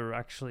neighbor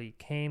actually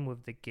came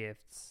with the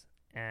gifts,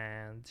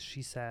 and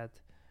she said,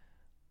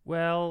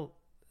 well,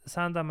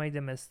 Santa made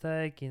a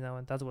mistake,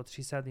 and that's what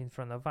she said in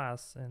front of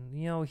us. And,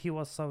 he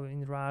was so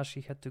in rush,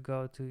 he had to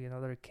go to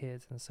other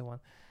kids and so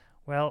on.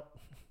 Well,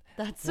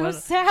 that's so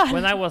sad.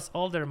 When I was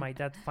older, my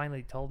dad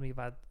finally told me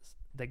that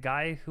the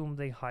guy whom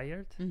they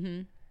hired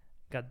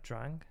got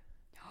drunk,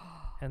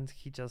 and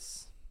he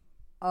just...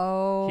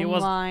 Oh, he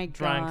was my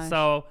drunk. Gosh.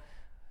 So,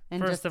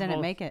 and first of didn't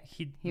all, make it.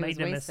 He made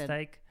a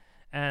mistake.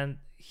 And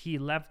he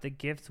left the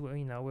gifts, with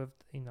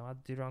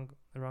at the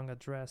wrong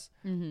address.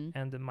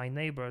 And my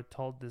neighbor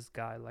told this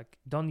guy, like,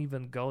 don't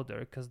even go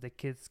there because the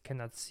kids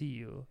cannot see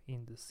you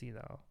in this,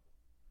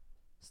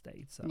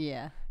 state. So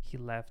he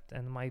left,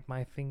 and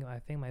I think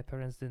my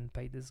parents didn't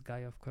pay this guy,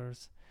 of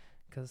course,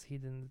 because he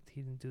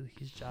didn't do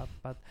his job.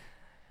 But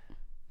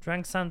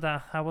drunk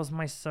Santa, that was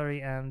my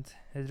story, and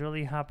it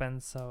really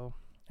happened. So,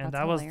 and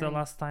that was the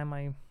last time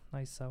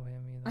I saw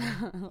him.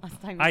 Last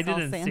time I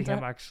didn't see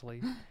him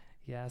actually.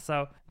 Yeah.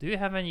 So, do you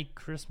have any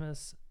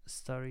Christmas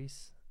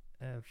stories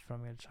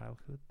from your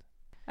childhood?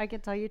 I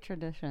could tell you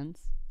traditions.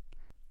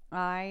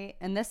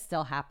 And this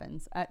still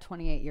happens at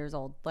 28 years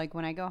old. Like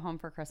when I go home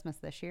for Christmas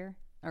this year,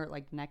 or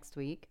like next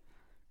week,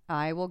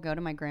 I will go to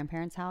my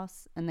grandparents'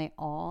 house, and they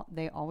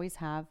always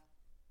have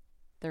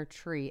their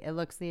tree. It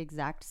looks the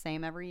exact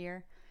same every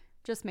year,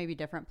 just maybe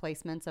different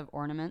placements of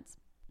ornaments.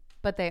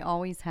 But they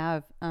always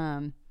have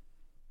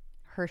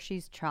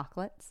Hershey's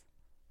chocolates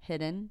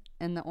hidden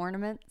in the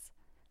ornaments.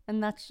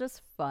 And that's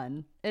just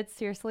fun. It's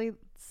seriously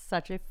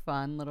such a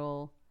fun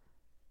little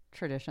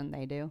tradition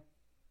they do.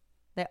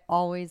 They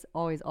always,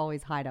 always,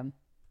 always hide them.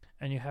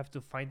 And you have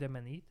to find them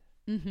and eat?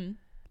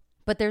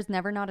 But there's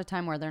never not a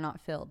time where they're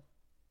not filled.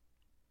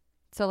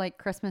 So like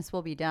Christmas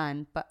will be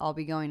done, but I'll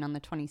be going on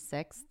the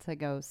 26th to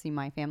go see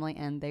my family,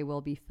 and they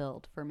will be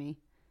filled for me.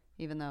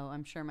 Even though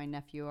I'm sure my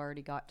nephew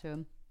already got to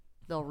them.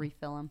 They'll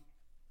refill them.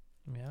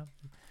 Yeah.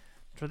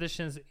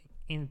 Traditions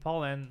in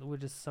Poland,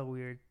 which is so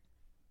weird.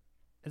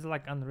 It's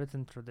like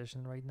unwritten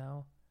tradition right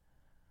now.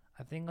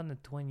 I think on the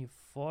 24th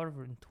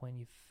or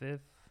 25th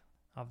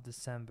of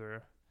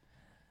December,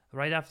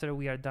 right after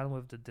we are done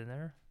with the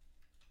dinner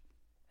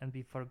and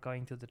before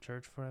going to the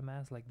church for a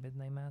mass, like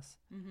midnight mass,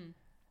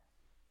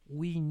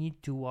 we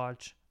need to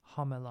watch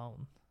Home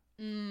Alone.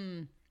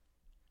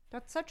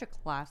 That's such a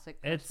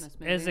classic Christmas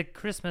movie. It's a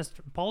Christmas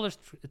Polish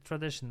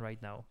tradition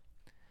right now.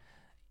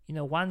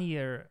 1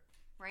 year...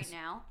 Right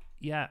now?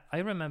 Yeah, I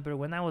remember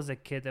when I was a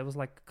kid, it was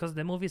like, because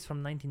the movie is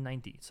from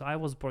 1990, so I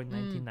was born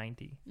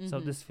 1990.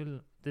 So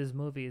this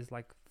movie is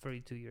like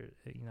 32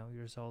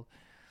 years old.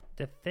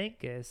 The thing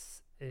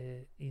is,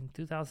 in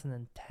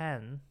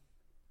 2010,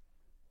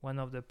 one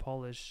of the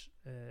Polish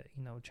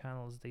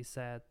channels, they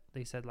said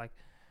like,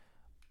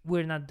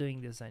 we're not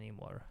doing this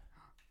anymore.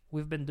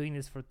 We've been doing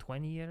this for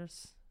 20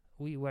 years.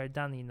 We were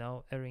done,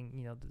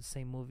 airing, the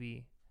same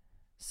movie,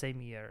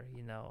 same year,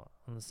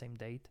 on the same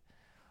date.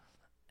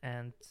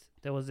 And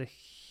there was a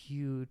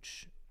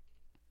huge...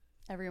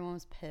 Everyone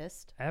was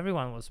pissed.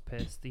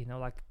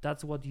 Like,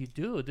 that's what you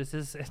do. This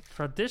is a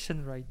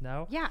tradition right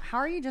now. Yeah, how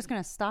are you just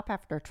going to stop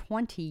after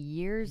 20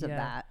 years of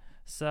that?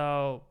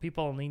 So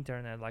people on the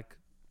internet, like,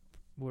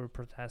 were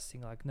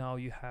protesting, like, no,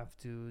 you have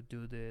to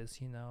do this,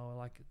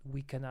 like,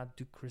 we cannot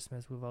do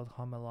Christmas without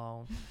Home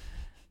Alone.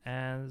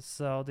 And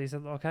so they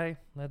said, okay,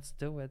 let's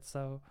do it.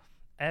 So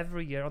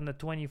every year on the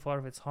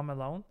 24th, it's Home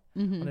Alone.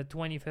 On the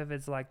 25th,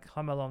 it's like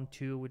Home Alone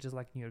 2, which is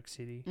like New York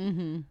City.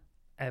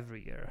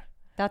 Every year.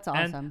 That's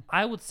awesome. And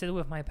I would sit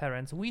with my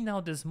parents. We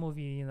know this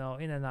movie, in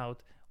and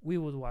out. We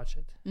would watch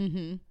it.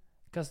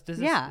 Because this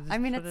is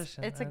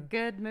tradition. It's a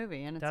good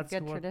movie, and it's a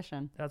good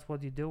tradition. That's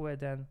what you do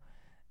with. And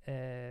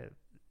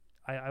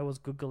I was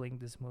Googling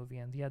this movie,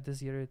 and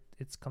this year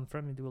it's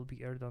confirmed it will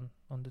be aired on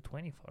the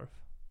 24th.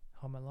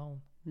 Home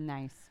Alone.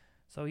 Nice.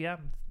 So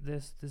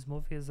this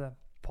movie is a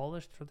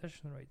Polish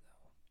tradition right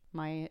now.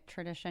 My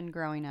tradition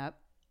growing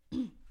up,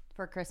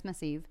 for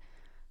Christmas Eve,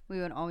 we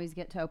would always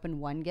get to open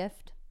one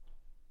gift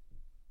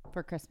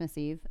for Christmas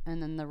Eve,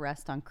 and then the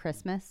rest on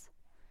Christmas.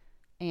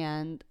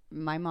 And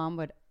my mom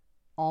would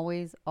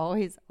always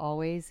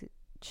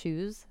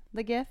choose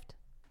the gift,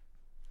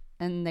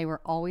 and they were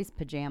always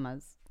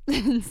pajamas,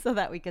 so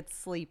that we could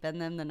sleep in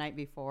them the night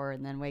before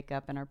and then wake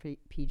up in our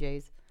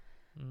PJs,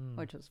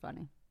 which was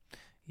funny.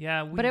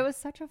 Yeah, but it was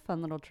such a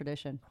fun little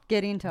tradition,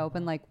 getting to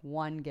open like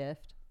one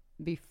gift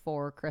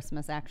before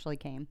Christmas actually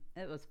came.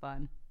 It was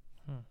fun.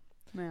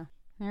 Yeah.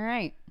 All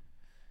right.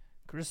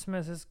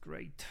 Christmas is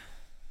great.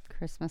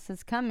 Christmas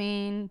is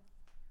coming.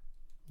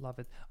 Love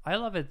it. I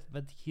love it,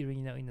 but here,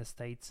 in the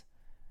States,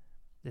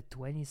 the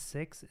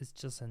 26th is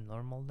just a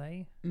normal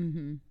day.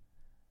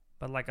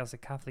 But like as a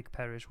Catholic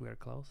parish, we are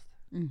closed.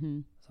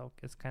 So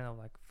it's kind of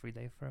like free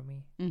day for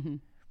me.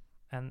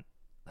 And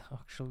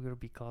actually, we'll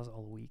be closed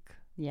all week.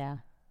 Yeah.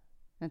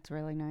 That's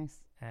really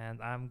nice.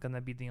 And I'm going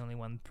to be the only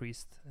one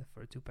priest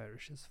for 2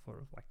 parishes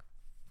for like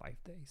 5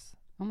 days.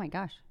 Oh my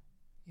gosh.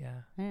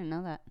 Yeah. I didn't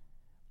know that.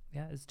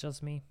 Yeah, it's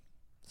just me.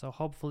 So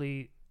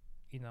hopefully,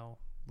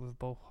 with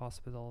both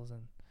hospitals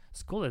and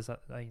school is,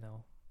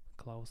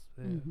 closed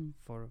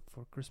for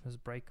Christmas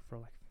break for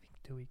like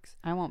 2 weeks.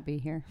 I won't be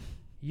here.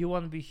 You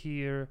won't be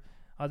here.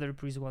 Other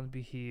priests won't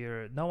be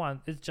here. No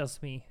one. It's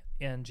just me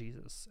and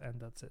Jesus, and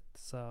that's it.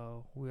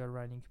 So we are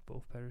running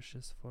both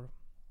parishes for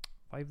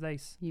 5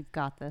 days. You've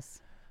got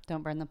this.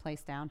 Don't burn the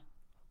place down.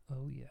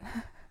 Oh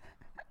yeah.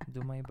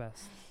 Do my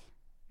best.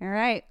 All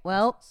right.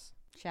 Well,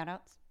 shout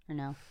outs or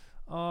no?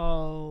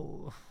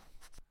 Oh.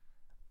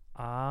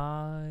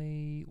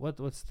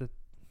 What's the...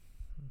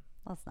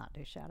 Let's not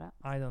do shout outs.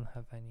 I don't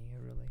have any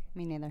really.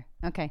 Me neither.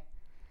 Okay.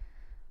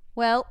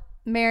 Well,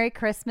 Merry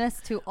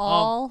Christmas to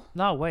all.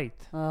 No, wait.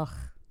 Ugh.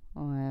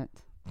 What?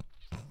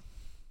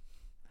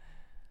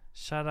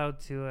 Shout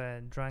out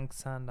to Drunk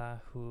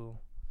Santa who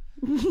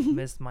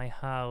missed my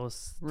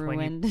house.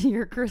 Ruined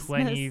your Christmas.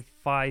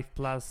 25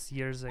 plus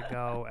years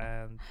ago,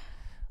 and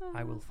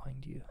I will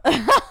find you.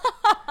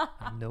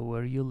 I know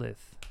where you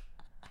live.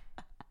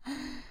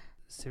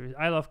 Seriously,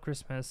 I love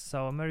Christmas,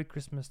 so Merry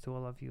Christmas to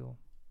all of you.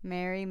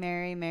 Merry,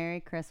 Merry, Merry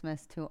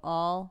Christmas to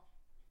all,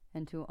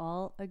 and to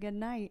all a good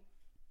night.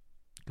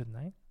 Good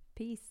night.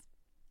 Peace.